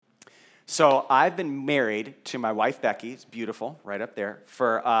So I've been married to my wife, Becky. It's beautiful, right up there,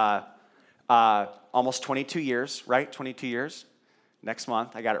 for almost 22 years, right? 22 years. Next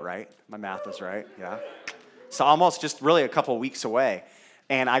month, I got it right. My math was right, yeah. So almost just really a couple weeks away.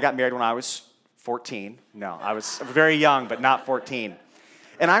 And I got married when I was 14. No, I was very young, but not 14.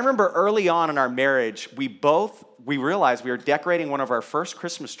 And I remember early on in our marriage, we realized we were decorating one of our first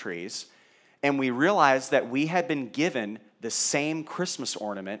Christmas trees, and we realized that we had been given the same Christmas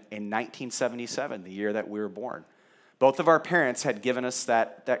ornament in 1977, the year that we were born. Both of our parents had given us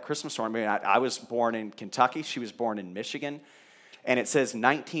that Christmas ornament. I was born in Kentucky. She was born in Michigan. And it says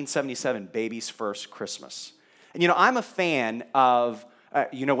 1977, baby's first Christmas. And, I'm a fan of,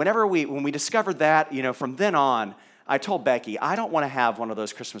 when we discovered that, from then on, I told Becky, I don't want to have one of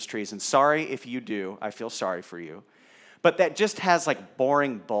those Christmas trees. And sorry if you do. I feel sorry for you. But that just has like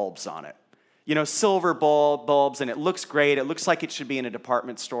boring bulbs on it. Silver bulbs, and it looks great. It looks like it should be in a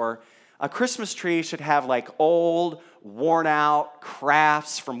department store. A Christmas tree should have like old, worn-out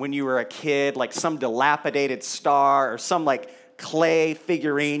crafts from when you were a kid, like some dilapidated star or some like clay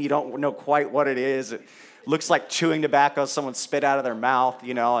figurine. You don't know quite what it is. It looks like chewing tobacco someone spit out of their mouth,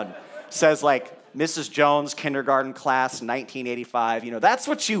 and says like Mrs. Jones, kindergarten class, 1985. That's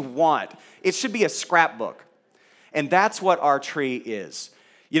what you want. It should be a scrapbook. And that's what our tree is.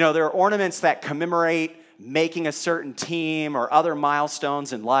 There are ornaments that commemorate making a certain team or other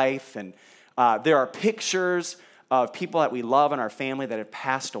milestones in life. And there are pictures of people that we love in our family that have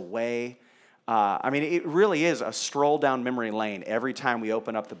passed away. It really is a stroll down memory lane every time we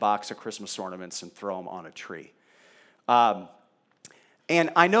open up the box of Christmas ornaments and throw them on a tree. And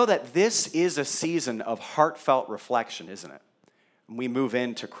I know that this is a season of heartfelt reflection, isn't it? When we move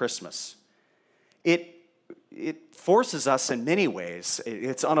into Christmas. It forces us in many ways,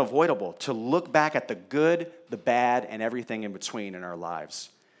 it's unavoidable, to look back at the good, the bad, and everything in between in our lives.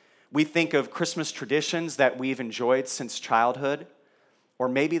 We think of Christmas traditions that we've enjoyed since childhood, or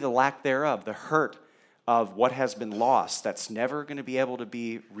maybe the lack thereof, the hurt of what has been lost that's never going to be able to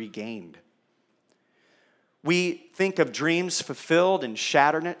be regained. We think of dreams fulfilled and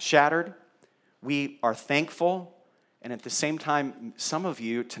shattered. We are thankful, and at the same time, some of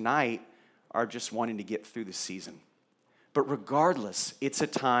you tonight are just wanting to get through the season. But regardless, it's a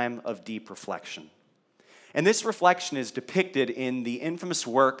time of deep reflection. And this reflection is depicted in the infamous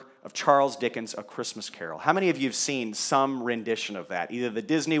work of Charles Dickens' A Christmas Carol. How many of you have seen some rendition of that? Either the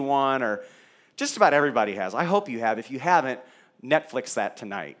Disney one or just about everybody has. I hope you have. If you haven't, Netflix that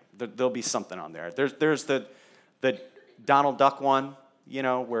tonight. There'll be something on there. There's the Donald Duck one,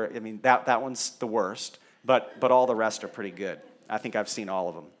 where, that one's the worst, but all the rest are pretty good. I think I've seen all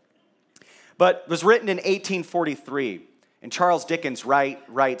of them. But it was written in 1843, and Charles Dickens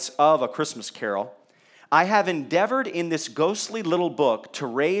writes of A Christmas Carol, I have endeavored in this ghostly little book to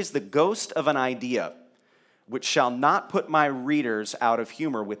raise the ghost of an idea, which shall not put my readers out of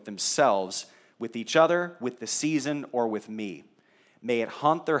humor with themselves, with each other, with the season, or with me. May it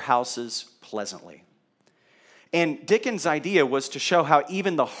haunt their houses pleasantly. And Dickens' idea was to show how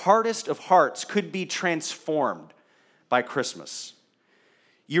even the hardest of hearts could be transformed by Christmas.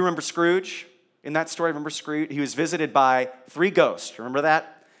 You remember Scrooge in that story? Remember Scrooge? He was visited by 3 ghosts. Remember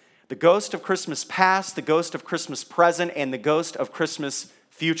that? The ghost of Christmas past, the ghost of Christmas present, and the ghost of Christmas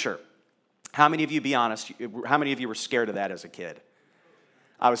future. How many of you, be honest, how many of you were scared of that as a kid?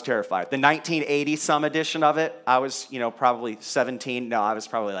 I was terrified. The 1980-some edition of it, I was, probably 17. No, I was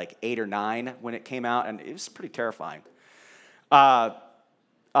probably like 8 or 9 when it came out, and it was pretty terrifying. Not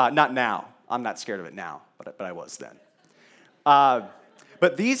now. I'm not scared of it now, but I was then.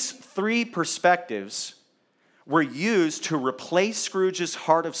 But these 3 perspectives were used to replace Scrooge's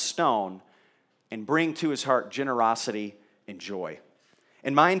heart of stone and bring to his heart generosity and joy.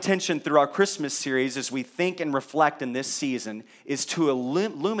 And my intention through our Christmas series as we think and reflect in this season is to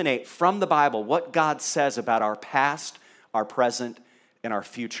illuminate from the Bible what God says about our past, our present, and our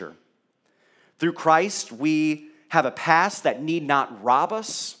future. Through Christ, we have a past that need not rob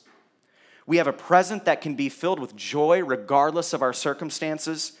us. We have a present that can be filled with joy regardless of our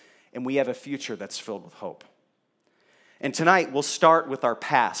circumstances, and we have a future that's filled with hope. And tonight, we'll start with our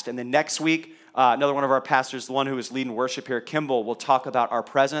past, and then next week, another one of our pastors, the one who is leading worship here, Kimball, will talk about our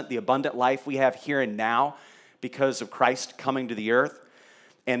present, the abundant life we have here and now because of Christ coming to the earth.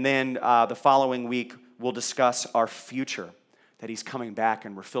 And then the following week, we'll discuss our future, that he's coming back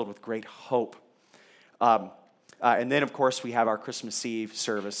and we're filled with great hope. And then, of course, we have our Christmas Eve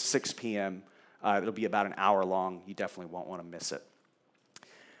service, 6 p.m. It'll be about an hour long. You definitely won't want to miss it.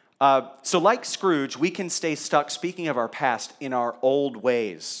 So like Scrooge, we can stay stuck, speaking of our past, in our old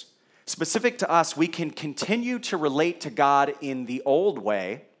ways. Specific to us, we can continue to relate to God in the old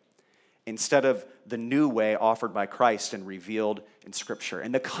way instead of the new way offered by Christ and revealed in Scripture.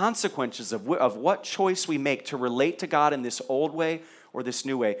 And the consequences of what choice we make to relate to God in this old way or this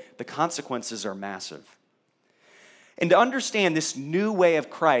new way, the consequences are massive. And to understand this new way of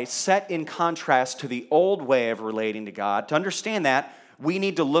Christ set in contrast to the old way of relating to God, to understand that, we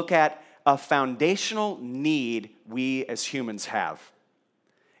need to look at a foundational need we as humans have.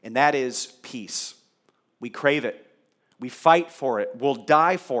 And that is peace. We crave it. We fight for it. We'll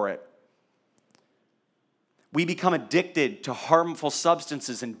die for it. We become addicted to harmful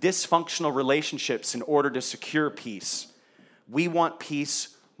substances and dysfunctional relationships in order to secure peace. We want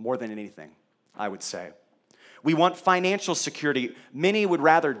peace more than anything, I would say. We want financial security. Many would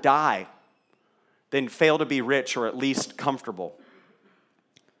rather die than fail to be rich or at least comfortable.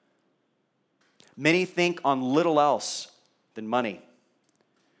 Many think on little else than money.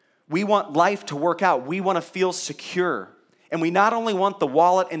 We want life to work out. We want to feel secure. And we not only want the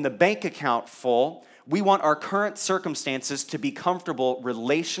wallet and the bank account full, we want our current circumstances to be comfortable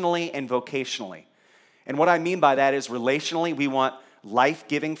relationally and vocationally. And what I mean by that is relationally, we want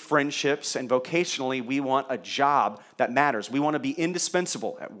life-giving friendships, and vocationally, we want a job that matters. We want to be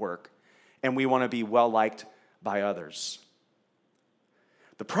indispensable at work, and we want to be well-liked by others.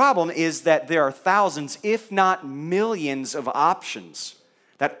 The problem is that there are thousands, if not millions, of options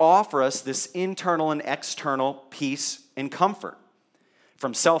that offer us this internal and external peace and comfort.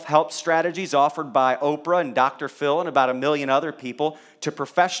 From self-help strategies offered by Oprah and Dr. Phil and about 1 million other people, to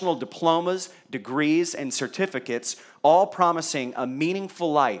professional diplomas, degrees, and certificates, all promising a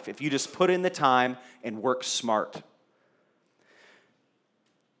meaningful life if you just put in the time and work smart.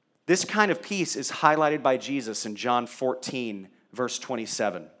 This kind of peace is highlighted by Jesus in John 14, verse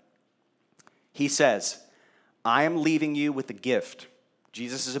 27. He says, "I am leaving you with a gift."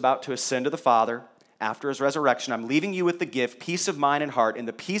 Jesus is about to ascend to the Father. After his resurrection, "I'm leaving you with the gift, peace of mind and heart, and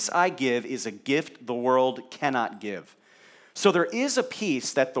the peace I give is a gift the world cannot give." So there is a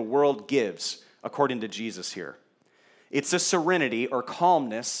peace that the world gives, according to Jesus here. It's a serenity or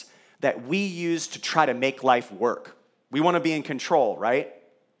calmness that we use to try to make life work. We want to be in control, right?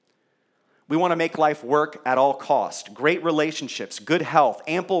 We want to make life work at all cost. Great relationships, good health,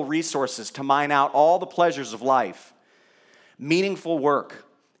 ample resources to mine out all the pleasures of life. Meaningful work.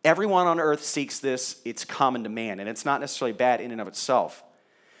 Everyone on earth seeks this. It's common to man, and it's not necessarily bad in and of itself.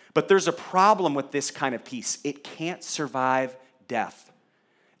 But there's a problem with this kind of peace. It can't survive death.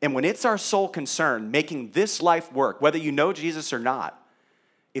 And when it's our sole concern, making this life work, whether you know Jesus or not,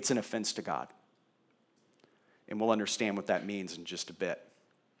 it's an offense to God. And we'll understand what that means in just a bit.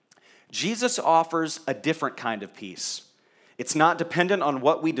 Jesus offers a different kind of peace. It's not dependent on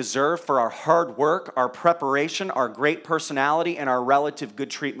what we deserve for our hard work, our preparation, our great personality, and our relative good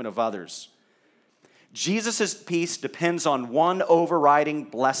treatment of others. Jesus' peace depends on one overriding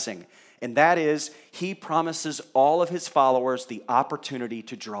blessing, and that is he promises all of his followers the opportunity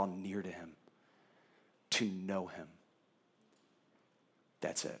to draw near to him, to know him.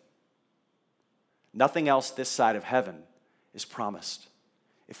 That's it. Nothing else this side of heaven is promised.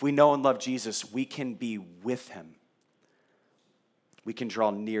 If we know and love Jesus, we can be with him. We can draw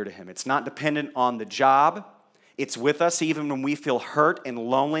near to him. It's not dependent on the job. It's with us even when we feel hurt and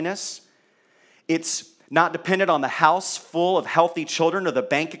loneliness. It's not dependent on the house full of healthy children or the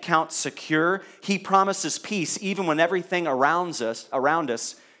bank account secure. He promises peace even when everything around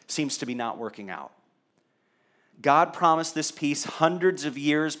us seems to be not working out. God promised this peace hundreds of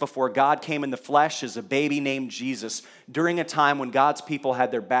years before God came in the flesh as a baby named Jesus, during a time when God's people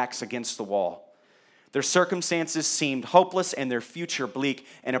had their backs against the wall. Their circumstances seemed hopeless and their future bleak,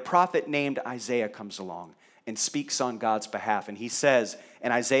 and a prophet named Isaiah comes along and speaks on God's behalf. And he says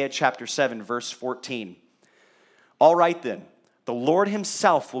in Isaiah chapter 7, verse 14, "All right then, the Lord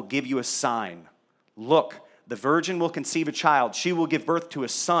himself will give you a sign. Look, the virgin will conceive a child. She will give birth to a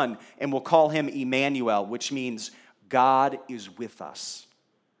son and will call him Emmanuel," which means God is with us.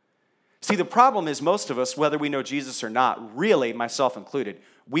 See, the problem is most of us, whether we know Jesus or not, really, myself included,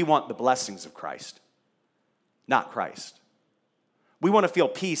 we want the blessings of Christ, not Christ. We want to feel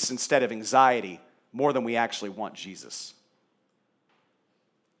peace instead of anxiety more than we actually want Jesus.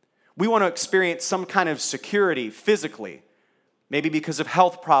 We want to experience some kind of security physically, maybe because of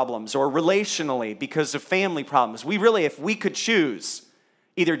health problems, or relationally because of family problems. We really, if we could choose,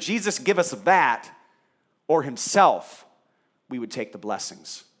 either Jesus give us that or himself, we would take the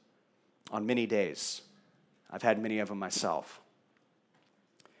blessings on many days. I've had many of them myself.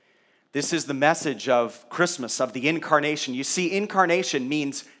 This is the message of Christmas, of the incarnation. You see, incarnation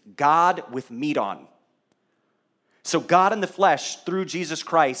means God with meat on. So God in the flesh, through Jesus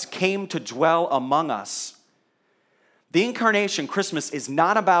Christ, came to dwell among us. The incarnation, Christmas, is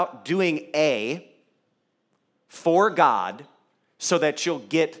not about doing A for God so that you'll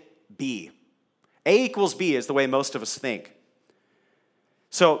get B. A equals B is the way most of us think.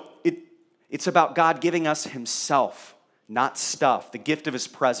 So it's about God giving us himself, not stuff, the gift of his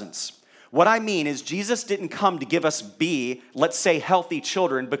presence. What I mean is Jesus didn't come to give us B, let's say healthy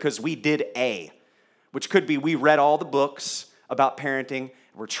children, because we did A, which could be we read all the books about parenting,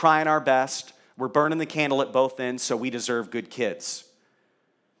 we're trying our best, we're burning the candle at both ends, so we deserve good kids.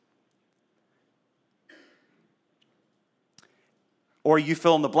 Or you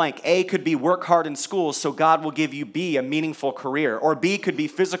fill in the blank. A could be work hard in school so God will give you B, a meaningful career. Or B could be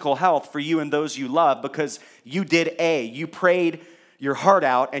physical health for you and those you love because you did A. You prayed your heart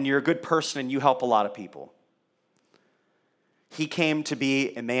out and you're a good person and you help a lot of people. He came to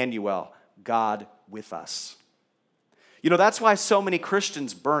be Emmanuel, God with us. You know, that's why so many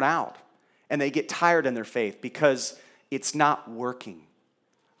Christians burn out and they get tired in their faith because it's not working.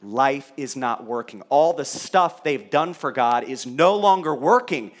 Life is not working. All the stuff they've done for God is no longer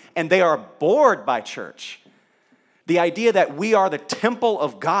working, and they are bored by church. The idea that we are the temple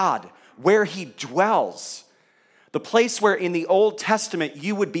of God, where he dwells, the place where in the Old Testament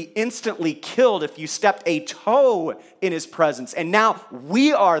you would be instantly killed if you stepped a toe in his presence, and now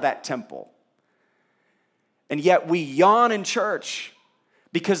we are that temple. And yet we yawn in church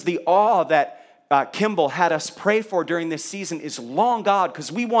because the awe that Kimball had us pray for during this season is long gone because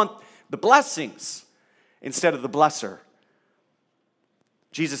we want the blessings instead of the blesser.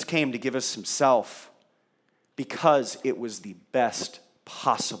 Jesus came to give us himself because it was the best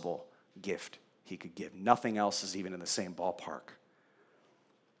possible gift he could give. Nothing else is even in the same ballpark.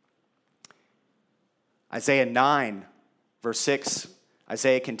 Isaiah 9, verse 6,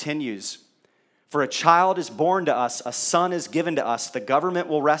 Isaiah continues, "For a child is born to us, a son is given to us. The government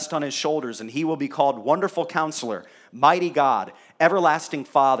will rest on his shoulders, and he will be called Wonderful Counselor, Mighty God, Everlasting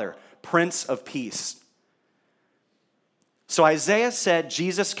Father, Prince of Peace." So Isaiah said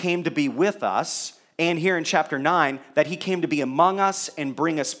Jesus came to be with us, and here in chapter 9, that he came to be among us and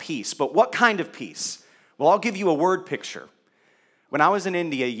bring us peace. But what kind of peace? Well, I'll give you a word picture. When I was in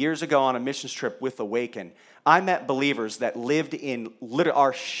India years ago on a missions trip with Awaken, I met believers that lived in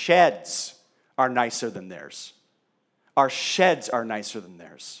our sheds are nicer than theirs. Our sheds are nicer than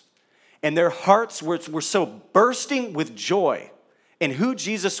theirs. And their hearts were so bursting with joy in who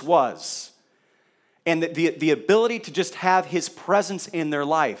Jesus was and the ability to just have his presence in their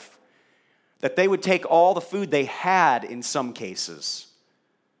life that they would take all the food they had in some cases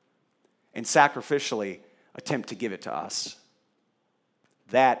and sacrificially attempt to give it to us.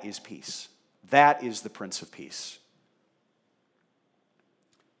 That is peace. That is the Prince of Peace.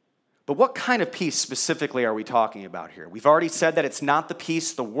 But what kind of peace specifically are we talking about here? We've already said that it's not the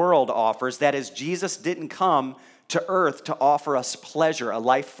peace the world offers. That is, Jesus didn't come to earth to offer us pleasure, a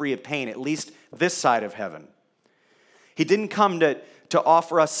life free of pain, at least this side of heaven. He didn't come to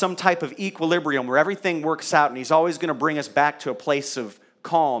offer us some type of equilibrium where everything works out and he's always going to bring us back to a place of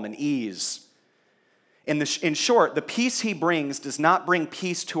calm and ease. In short, the peace he brings does not bring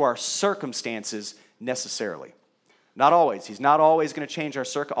peace to our circumstances necessarily. Not always. He's not always going to change our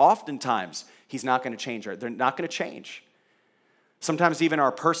Oftentimes, he's not going to change they're not going to change. Sometimes even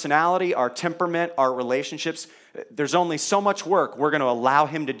our personality, our temperament, our relationships, there's only so much work we're going to allow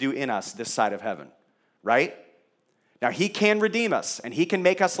him to do in us this side of heaven, right? Now, he can redeem us, and he can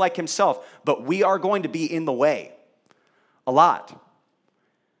make us like himself, but we are going to be in the way a lot.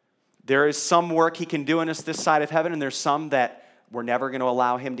 There is some work he can do in us this side of heaven, and there's some that we're never going to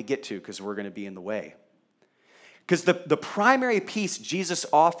allow him to get to because we're going to be in the way. Because the primary peace Jesus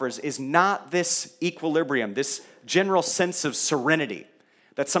offers is not this equilibrium, this general sense of serenity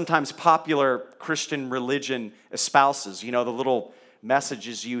that sometimes popular Christian religion espouses. You know, the little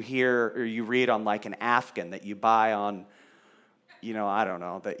messages you hear or you read on like an Afghan that you buy on, I don't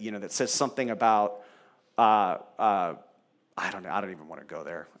know, that says something about, I don't know, I don't even want to go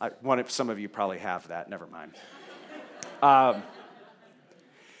there. Some of you probably have that, never mind.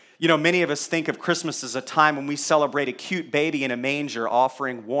 Many of us think of Christmas as a time when we celebrate a cute baby in a manger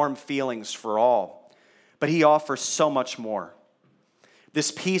offering warm feelings for all. But he offers so much more.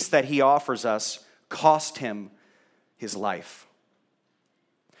 This peace that he offers us cost him his life.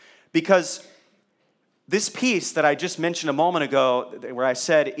 Because this peace that I just mentioned a moment ago, where I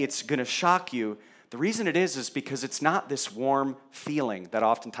said it's going to shock you, the reason it is because it's not this warm feeling that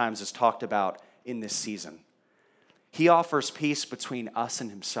oftentimes is talked about in this season. He offers peace between us and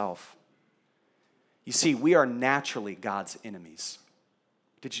himself. You see, we are naturally God's enemies.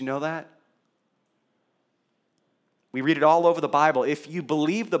 Did you know that? We read it all over the Bible. If you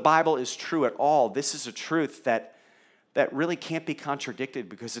believe the Bible is true at all, this is a truth that that really can't be contradicted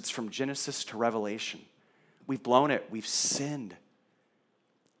because it's from Genesis to Revelation. We've blown it. We've sinned.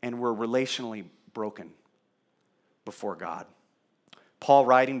 And we're relationally broken before God. Paul,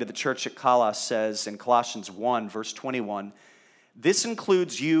 writing to the church at Colossus, says in Colossians 1, verse 21, "This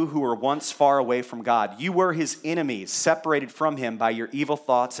includes you who were once far away from God. You were his enemies, separated from him by your evil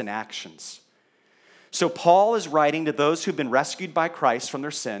thoughts and actions." So Paul is writing to those who've been rescued by Christ from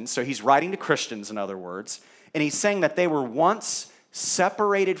their sins. So he's writing to Christians, in other words. And he's saying that they were once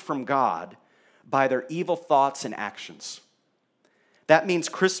separated from God by their evil thoughts and actions. That means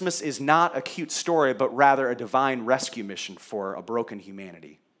Christmas is not a cute story, but rather a divine rescue mission for a broken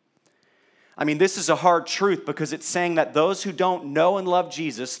humanity. I mean, this is a hard truth because it's saying that those who don't know and love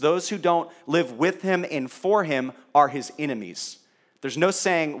Jesus, those who don't live with him and for him, are his enemies. There's no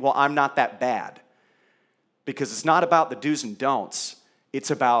saying, well, I'm not that bad. Because it's not about the do's and don'ts. It's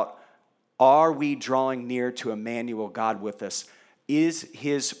about, are we drawing near to Emmanuel, God with us? Is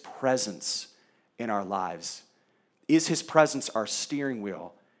his presence in our lives? Is his presence our steering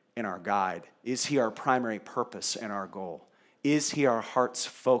wheel and our guide? Is he our primary purpose and our goal? Is he our heart's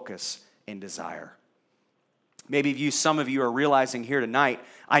focus and desire? Maybe some of you are realizing here tonight,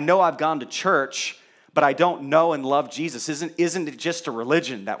 I know I've gone to church, but I don't know and love Jesus. Isn't it just a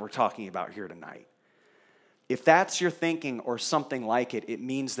religion that we're talking about here tonight? If that's your thinking or something like it, it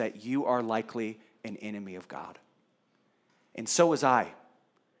means that you are likely an enemy of God. And so was I.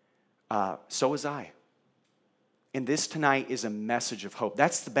 And this tonight is a message of hope.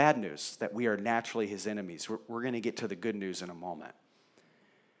 That's the bad news, that we are naturally his enemies. We're going to get to the good news in a moment.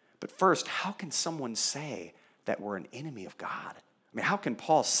 But first, how can someone say that we're an enemy of God? I mean, how can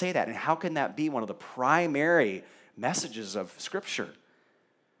Paul say that? And how can that be one of the primary messages of Scripture?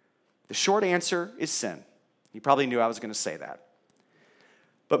 The short answer is sin. You probably knew I was going to say that.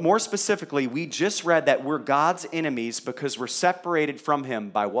 But more specifically, we just read that we're God's enemies because we're separated from him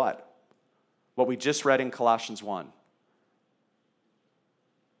by what? What we just read in Colossians 1.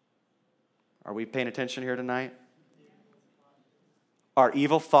 Are we paying attention here tonight? Our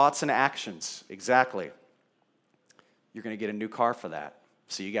evil thoughts and actions. Exactly. You're going to get a new car for that.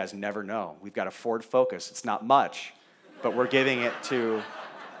 So you guys never know. We've got a Ford Focus. It's not much, but we're giving it to...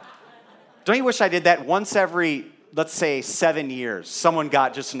 Don't you wish I did that once every, let's say, 7 years? Someone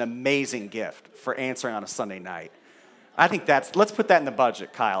got just an amazing gift for answering on a Sunday night. I think let's put that in the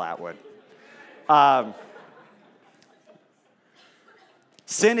budget, Kyle Atwood.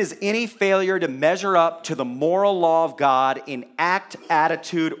 Sin is any failure to measure up to the moral law of God in act,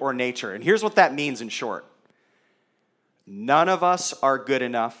 attitude, or nature. And here's what that means in short. None of us are good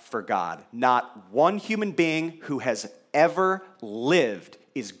enough for God. Not one human being who has ever lived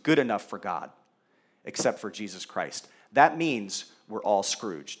is good enough for God, except for Jesus Christ. That means we're all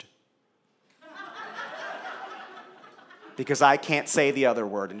Scrooged. Because I can't say the other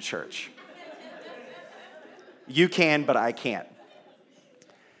word in church. You can, but I can't.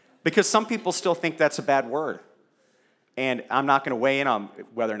 Because some people still think that's a bad word. And I'm not going to weigh in on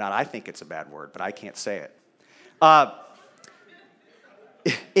whether or not I think it's a bad word, but I can't say it.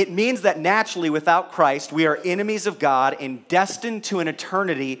 It means that naturally, without Christ, we are enemies of God and destined to an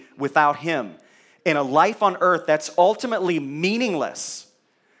eternity without him. In a life on earth that's ultimately meaningless,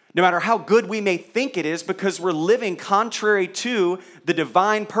 no matter how good we may think it is, because we're living contrary to the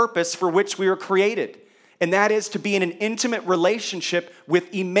divine purpose for which we were created. And that is to be in an intimate relationship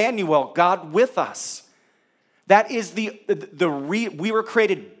with Emmanuel, God with us. That is we were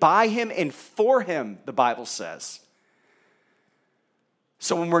created by him and for him, the Bible says.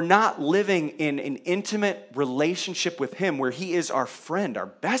 So when we're not living in an intimate relationship with him, where he is our friend, our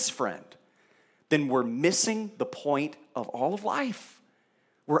best friend, then we're missing the point of all of life.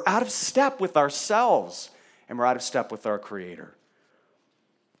 We're out of step with ourselves, and we're out of step with our Creator.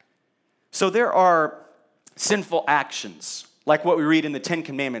 So there are sinful actions, like what we read in the Ten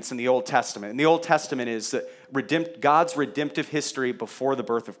Commandments in the Old Testament. And the Old Testament is God's redemptive history before the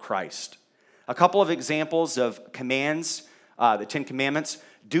birth of Christ. A couple of examples of commands, the Ten Commandments: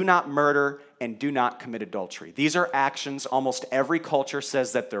 do not murder and do not commit adultery. These are actions almost every culture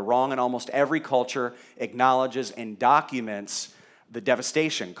says that they're wrong, and almost every culture acknowledges and documents the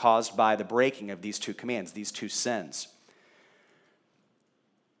devastation caused by the breaking of these two commands, these two sins.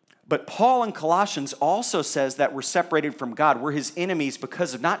 But Paul in Colossians also says that we're separated from God. We're his enemies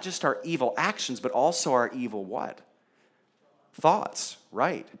because of not just our evil actions, but also our evil what? Thoughts,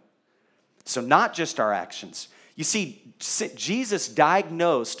 right? So not just our actions. You see, Jesus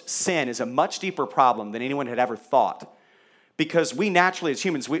diagnosed sin as a much deeper problem than anyone had ever thought. Because we naturally, as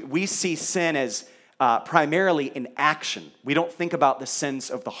humans, we see sin as primarily an action. We don't think about the sins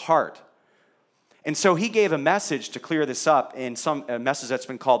of the heart. And so he gave a message to clear this up in a message that's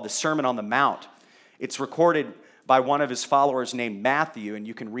been called the Sermon on the Mount. It's recorded by one of his followers named Matthew, and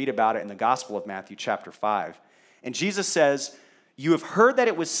you can read about it in the Gospel of Matthew chapter 5. And Jesus says, "You have heard that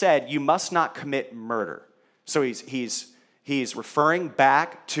it was said, you must not commit murder." So he's referring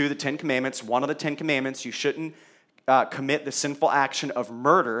back to the Ten Commandments. One of the Ten Commandments, you shouldn't commit the sinful action of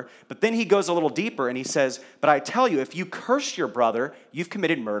murder. But then he goes a little deeper and he says, "But I tell you, if you curse your brother, you've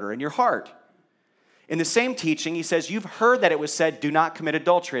committed murder in your heart." In the same teaching, he says, "You've heard that it was said, do not commit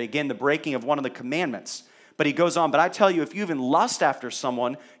adultery." Again, the breaking of one of the commandments. But he goes on, "But I tell you, if you even lust after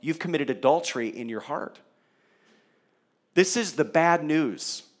someone, you've committed adultery in your heart." This is the bad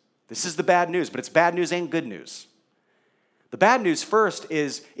news. This is the bad news, but it's bad news and good news. The bad news first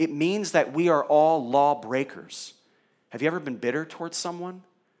is it means that we are all lawbreakers. Have you ever been bitter towards someone?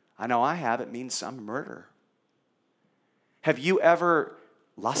 I know I have. It means I'm a murderer. Have you ever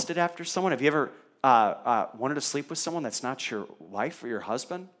lusted after someone? Have you ever wanted to sleep with someone that's not your wife or your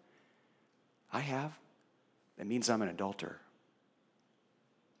husband? I have. It means I'm an adulterer.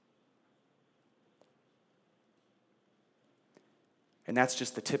 And that's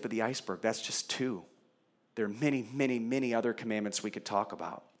just the tip of the iceberg. That's just two. There are many, many, many other commandments we could talk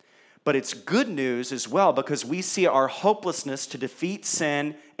about. But it's good news as well because we see our hopelessness to defeat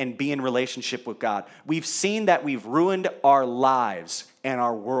sin and be in relationship with God. We've seen that we've ruined our lives and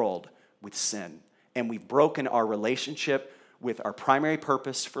our world with sin. And we've broken our relationship with our primary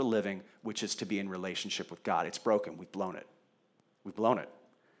purpose for living, which is to be in relationship with God. It's broken. We've blown it. We've blown it.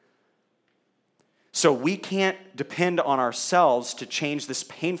 So we can't depend on ourselves to change this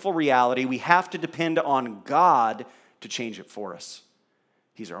painful reality. We have to depend on God to change it for us.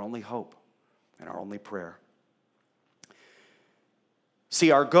 He's our only hope and our only prayer.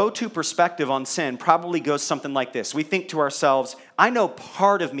 See, our go-to perspective on sin probably goes something like this. We think to ourselves, I know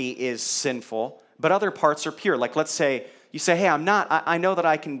part of me is sinful, but other parts are pure. Like let's say, you say, hey, I know that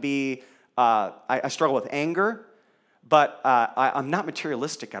I can be, I struggle with anger, but I'm not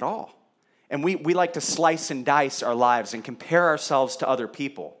materialistic at all. And we like to slice and dice our lives and compare ourselves to other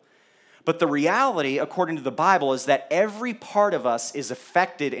people. But the reality, according to the Bible, is that every part of us is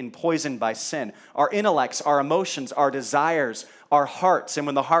affected and poisoned by sin. Our intellects, our emotions, our desires, our hearts. And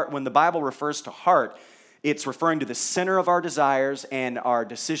when the Bible refers to heart, it's referring to the center of our desires and our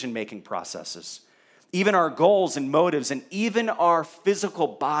decision-making processes. Even our goals and motives and even our physical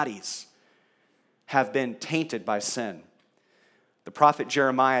bodies have been tainted by sin. The prophet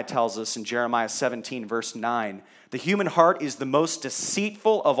Jeremiah tells us in Jeremiah 17, verse 9, the human heart is the most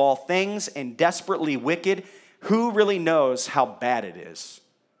deceitful of all things and desperately wicked. Who really knows how bad it is?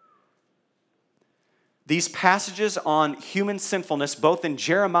 These passages on human sinfulness, both in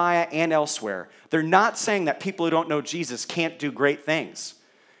Jeremiah and elsewhere, they're not saying that people who don't know Jesus can't do great things.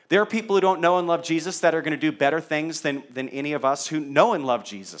 There are people who don't know and love Jesus that are going to do better things than any of us who know and love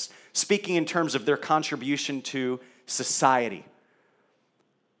Jesus, speaking in terms of their contribution to society.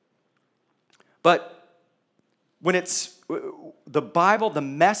 But when it's the Bible, the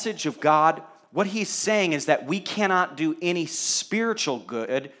message of God, what he's saying is that we cannot do any spiritual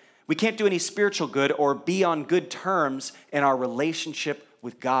good. We can't do any spiritual good or be on good terms in our relationship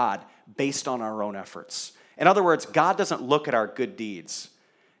with God based on our own efforts. In other words, God doesn't look at our good deeds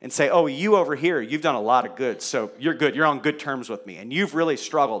and say, oh, you over here, you've done a lot of good, so you're good. You're on good terms with me. And you've really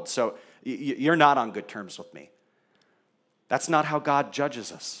struggled, so you're not on good terms with me. That's not how God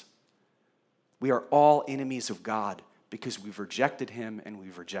judges us. We are all enemies of God because we've rejected him and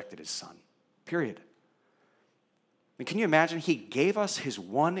we've rejected his son. Period. And can you imagine? He gave us his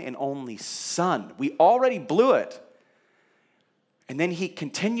one and only son. We already blew it. And then he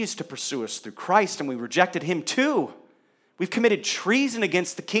continues to pursue us through Christ, and we rejected him too. We've committed treason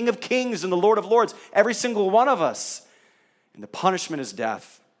against the King of Kings and the Lord of Lords, every single one of us. And the punishment is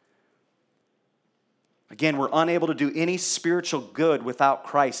death. Again, we're unable to do any spiritual good without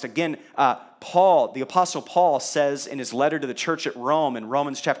Christ. Again, Paul, the Apostle Paul says in his letter to the church at Rome in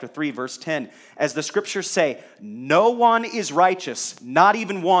Romans chapter 3, verse 10, as the scriptures say, no one is righteous, not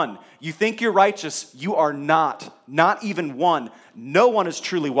even one. You think you're righteous, you are not even one. No one is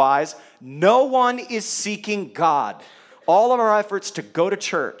truly wise. No one is seeking God. All of our efforts to go to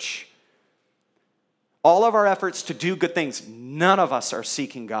church, all of our efforts to do good things, none of us are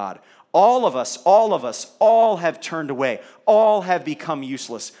seeking God. All of us, all have turned away. All have become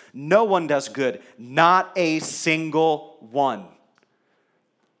useless. No one does good. Not a single one.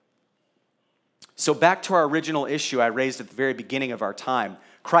 So back to our original issue I raised at the very beginning of our time.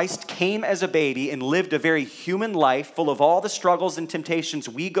 Christ came as a baby and lived a very human life full of all the struggles and temptations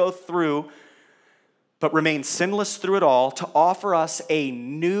we go through but remain sinless through it all to offer us a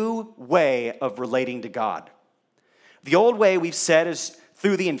new way of relating to God. The old way, we've said, is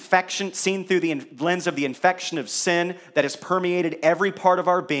through the infection, seen through the lens of the infection of sin that has permeated every part of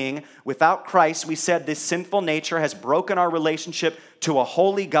our being. Without Christ, we said this sinful nature has broken our relationship to a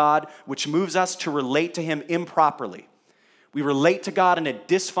holy God, which moves us to relate to him improperly. We relate to God in a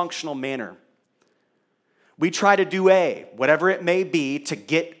dysfunctional manner. We try to do A, whatever it may be, to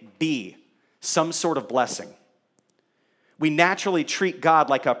get B, some sort of blessing. We naturally treat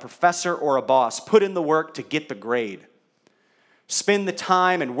God like a professor or a boss. Put in the work to get the grade. Spend the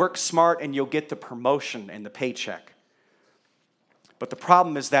time and work smart and you'll get the promotion and the paycheck. But the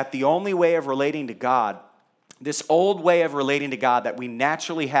problem is that the only way of relating to God, this old way of relating to God that we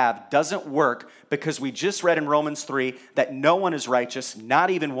naturally have, doesn't work because we just read in Romans 3 that no one is righteous, not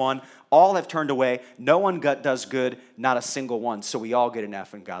even one. All have turned away. No one does good, not a single one. So we all get an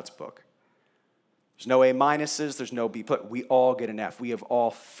F in God's book. There's no A minuses, there's no B. We all get an F. We have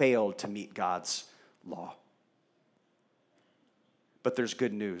all failed to meet God's law. But there's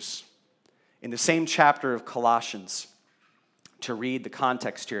good news. In the same chapter of Colossians, to read the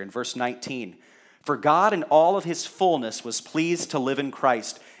context here in verse 19, for God in all of his fullness was pleased to live in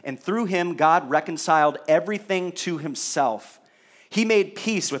Christ, and through him God reconciled everything to himself. He made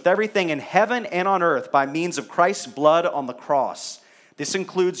peace with everything in heaven and on earth by means of Christ's blood on the cross. This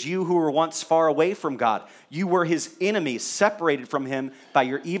includes you who were once far away from God. You were his enemies, separated from him by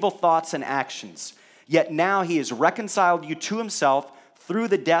your evil thoughts and actions. Yet now he has reconciled you to himself through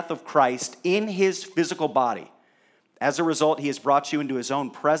the death of Christ in his physical body. As a result, he has brought you into his own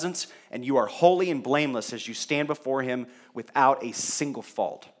presence, and you are holy and blameless as you stand before him without a single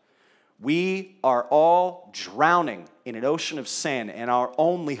fault. We are all drowning in an ocean of sin, and our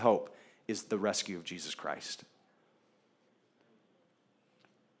only hope is the rescue of Jesus Christ.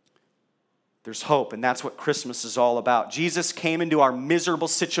 There's hope, and that's what Christmas is all about. Jesus came into our miserable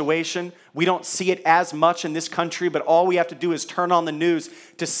situation. We don't see it as much in this country, but all we have to do is turn on the news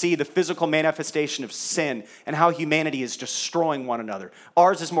to see the physical manifestation of sin and how humanity is destroying one another.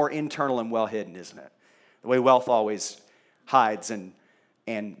 Ours is more internal and well hidden, isn't it? The way wealth always hides and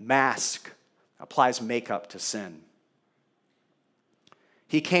applies makeup to sin.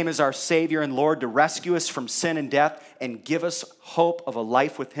 He came as our Savior and Lord to rescue us from sin and death and give us hope of a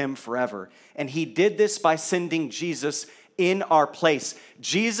life with him forever. And he did this by sending Jesus in our place.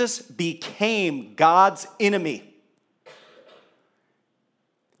 Jesus became God's enemy.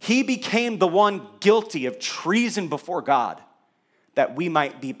 He became the one guilty of treason before God that we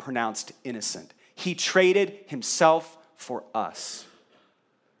might be pronounced innocent. He traded himself for us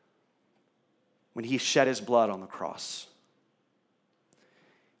when he shed his blood on the cross.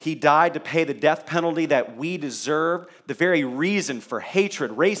 He died to pay the death penalty that we deserve, the very reason for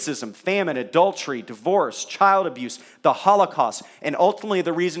hatred, racism, famine, adultery, divorce, child abuse, the Holocaust, and ultimately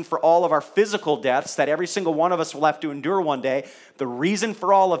the reason for all of our physical deaths that every single one of us will have to endure one day. The reason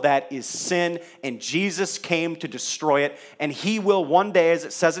for all of that is sin, and Jesus came to destroy it, and he will one day, as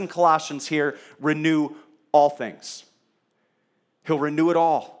it says in Colossians here, renew all things. He'll renew it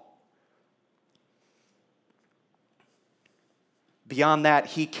all. Beyond that,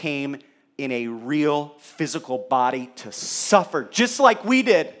 he came in a real physical body to suffer, just like we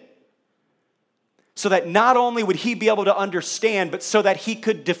did. So that not only would he be able to understand, but so that he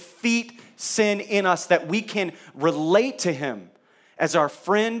could defeat sin in us, that we can relate to him as our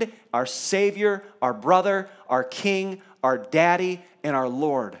friend, our Savior, our brother, our King, our Daddy, and our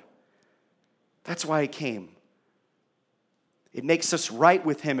Lord. That's why he came. It makes us right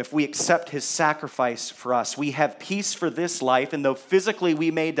with him if we accept his sacrifice for us. We have peace for this life, and though physically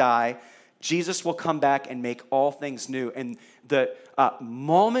we may die, Jesus will come back and make all things new. And the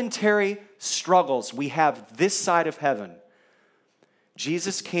momentary struggles we have this side of heaven,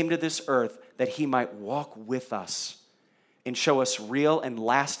 Jesus came to this earth that he might walk with us and show us real and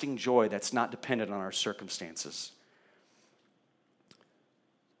lasting joy that's not dependent on our circumstances.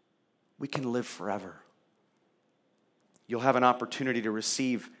 We can live forever. You'll have an opportunity to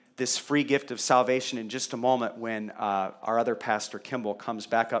receive this free gift of salvation in just a moment when our other pastor, Kimball, comes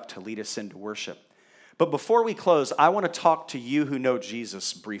back up to lead us into worship. But before we close, I want to talk to you who know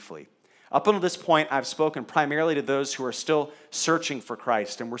Jesus briefly. Up until this point, I've spoken primarily to those who are still searching for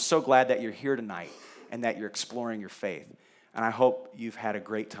Christ, and we're so glad that you're here tonight and that you're exploring your faith. And I hope you've had a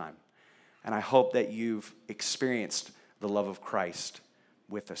great time, and I hope that you've experienced the love of Christ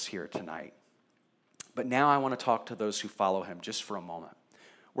with us here tonight. But now I want to talk to those who follow him just for a moment.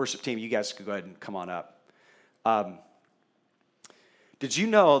 Worship team, you guys could go ahead and come on up. Did you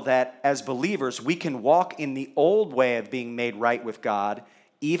know that as believers, we can walk in the old way of being made right with God,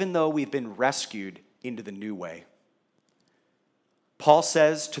 even though we've been rescued into the new way. Paul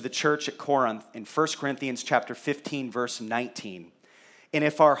says to the church at Corinth in 1 Corinthians chapter 15, verse 19, "And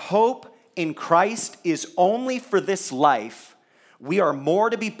if our hope in Christ is only for this life, we are more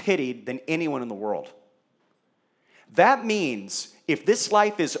to be pitied than anyone in the world." That means if this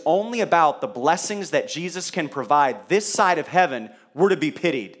life is only about the blessings that Jesus can provide this side of heaven, we're to be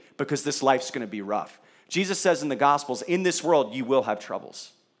pitied because this life's going to be rough. Jesus says in the Gospels, in this world you will have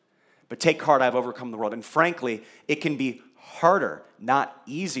troubles. But take heart, I've overcome the world. And frankly, it can be harder, not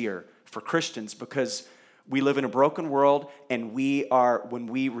easier for Christians because we live in a broken world and when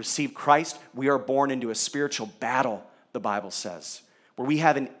we receive Christ, we are born into a spiritual battle, the Bible says, where we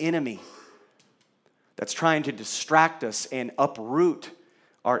have an enemy that's trying to distract us and uproot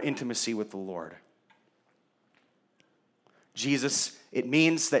our intimacy with the Lord. It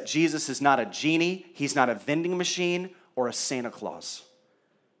means that Jesus is not a genie, he's not a vending machine or a Santa Claus.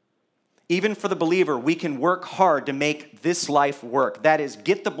 Even for the believer, we can work hard to make this life work. That is,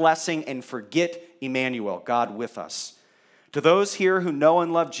 get the blessing and forget Emmanuel, God with us. To those here who know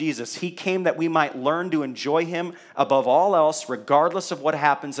and love Jesus, he came that we might learn to enjoy him above all else, regardless of what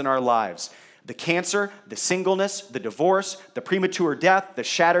happens in our lives. The cancer, the singleness, the divorce, the premature death, the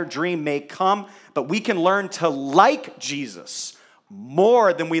shattered dream may come, but we can learn to like Jesus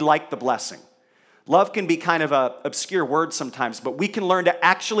more than we like the blessing. Love can be kind of an obscure word sometimes, but we can learn to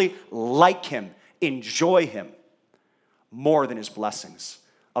actually like him, enjoy him more than his blessings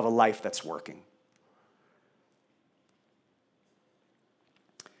of a life that's working.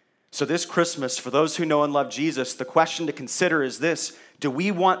 So this Christmas, for those who know and love Jesus, the question to consider is this: do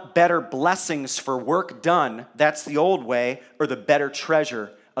we want better blessings for work done, that's the old way, or the better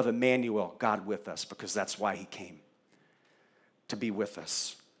treasure of Emmanuel, God with us, because that's why he came, to be with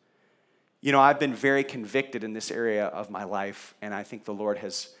us. You know, I've been very convicted in this area of my life, and I think the Lord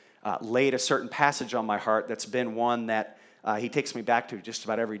has laid a certain passage on my heart that's been one that he takes me back to just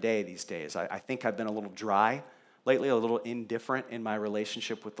about every day these days. I think I've been a little dry lately, a little indifferent in my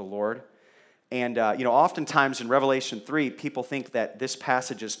relationship with the Lord. And, oftentimes in Revelation 3, people think that this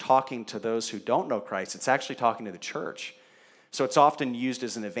passage is talking to those who don't know Christ. It's actually talking to the church. So it's often used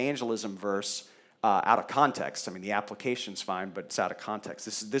as an evangelism verse out of context. I mean, the application's fine, but it's out of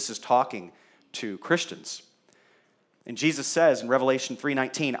context. This is talking to Christians. And Jesus says in Revelation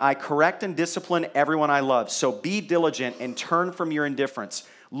 3:19, "I correct and discipline everyone I love, so be diligent and turn from your indifference.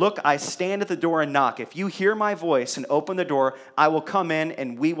 Look, I stand at the door and knock. If you hear my voice and open the door, I will come in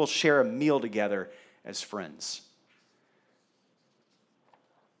and we will share a meal together as friends."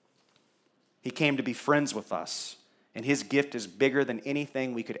 He came to be friends with us, and his gift is bigger than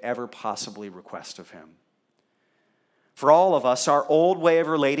anything we could ever possibly request of him. For all of us, our old way of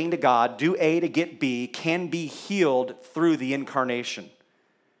relating to God, do A to get B, can be healed through the incarnation.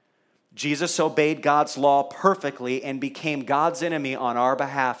 Jesus obeyed God's law perfectly and became God's enemy on our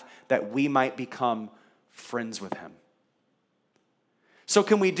behalf that we might become friends with him. So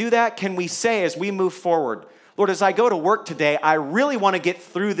can we do that? Can we say as we move forward, Lord, as I go to work today, I really want to get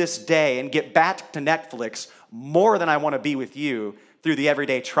through this day and get back to Netflix more than I want to be with you through the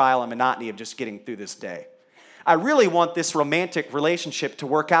everyday trial and monotony of just getting through this day. I really want this romantic relationship to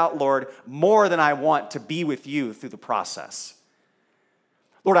work out, Lord, more than I want to be with you through the process.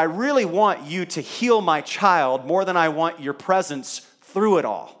 Lord, I really want you to heal my child more than I want your presence through it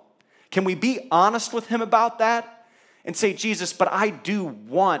all. Can we be honest with him about that and say, Jesus, but I do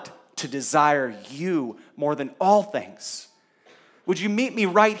want to desire you more than all things. Would you meet me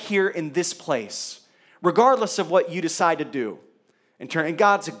right here in this place, regardless of what you decide to do? And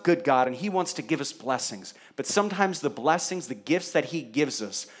God's a good God, and he wants to give us blessings. But sometimes the blessings, the gifts that he gives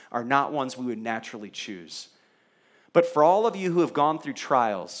us are not ones we would naturally choose. But for all of you who have gone through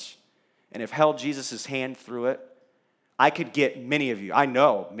trials and have held Jesus' hand through it, I could get many of you, I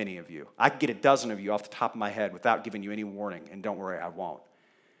know many of you, I could get a dozen of you off the top of my head without giving you any warning, and don't worry, I won't.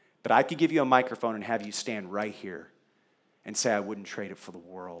 But I could give you a microphone and have you stand right here and say, I wouldn't trade it for the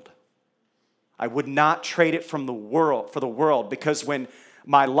world. I would not trade it from the world for the world, because when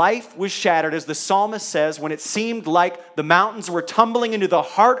my life was shattered, as the psalmist says, when it seemed like the mountains were tumbling into the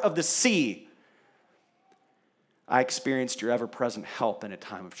heart of the sea, I experienced your ever-present help in a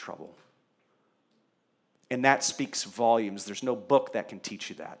time of trouble. And that speaks volumes. There's no book that can teach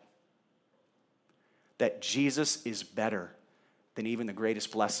you that. That Jesus is better than even the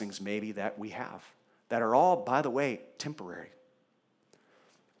greatest blessings maybe that we have, that are all, by the way, temporary.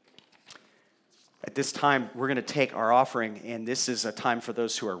 At this time, we're going to take our offering, and this is a time for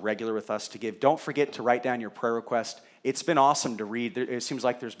those who are regular with us to give. Don't forget to write down your prayer request. It's been awesome to read. It seems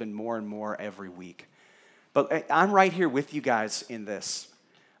like there's been more and more every week. But I'm right here with you guys in this.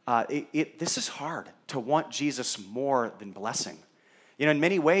 this is hard to want Jesus more than blessing. You know, in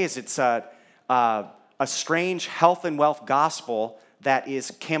many ways, it's a strange health and wealth gospel that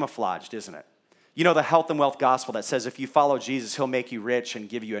is camouflaged, isn't it? You know, the health and wealth gospel that says if you follow Jesus, he'll make you rich and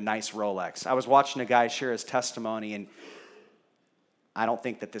give you a nice Rolex. I was watching a guy share his testimony, and I don't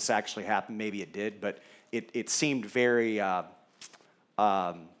think that this actually happened. Maybe it did, but it seemed very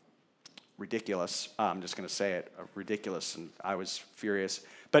ridiculous. I'm just going to say it, ridiculous, and I was furious.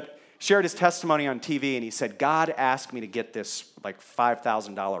 But shared his testimony on TV, and he said, God asked me to get this like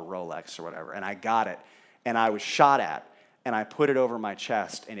 $5,000 Rolex or whatever, and I got it, and I was shot at, and I put it over my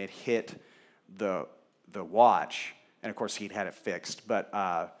chest, and it hit the watch, and of course he'd had it fixed, but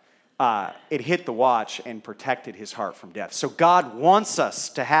it hit the watch and protected his heart from death. So God wants us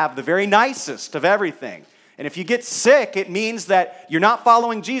to have the very nicest of everything. And if you get sick, it means that you're not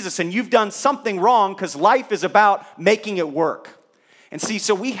following Jesus and you've done something wrong, because life is about making it work. And see,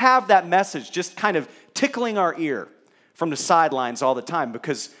 so we have that message just kind of tickling our ear from the sidelines all the time,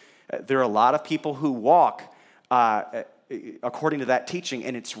 because there are a lot of people who walk according to that teaching,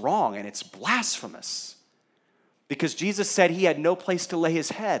 and it's wrong and it's blasphemous, because Jesus said he had no place to lay his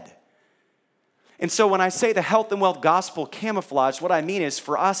head. And so when I say the health and wealth gospel camouflage, what I mean is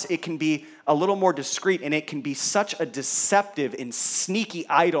for us it can be a little more discreet, and it can be such a deceptive and sneaky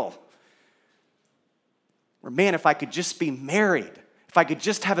idol. Where, man, if I could just be married, if I could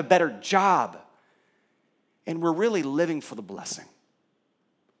just have a better job. And we're really living for the blessing.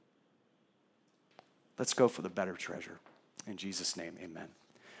 Let's go for the better treasure. In Jesus' name, amen.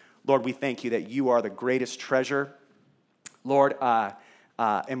 Lord, we thank you that you are the greatest treasure. Lord,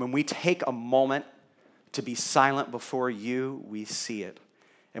 and when we take a moment to be silent before you, we see it.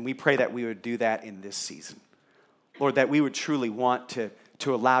 And we pray that we would do that in this season. Lord, that we would truly want to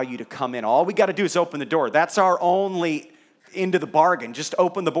allow you to come in. All we got to do is open the door. That's our only end of the bargain. Just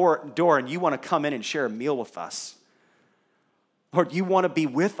open the door, and you want to come in and share a meal with us. Lord, you want to be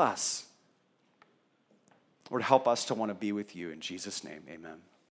with us. Lord, help us to want to be with you. In Jesus' name, amen.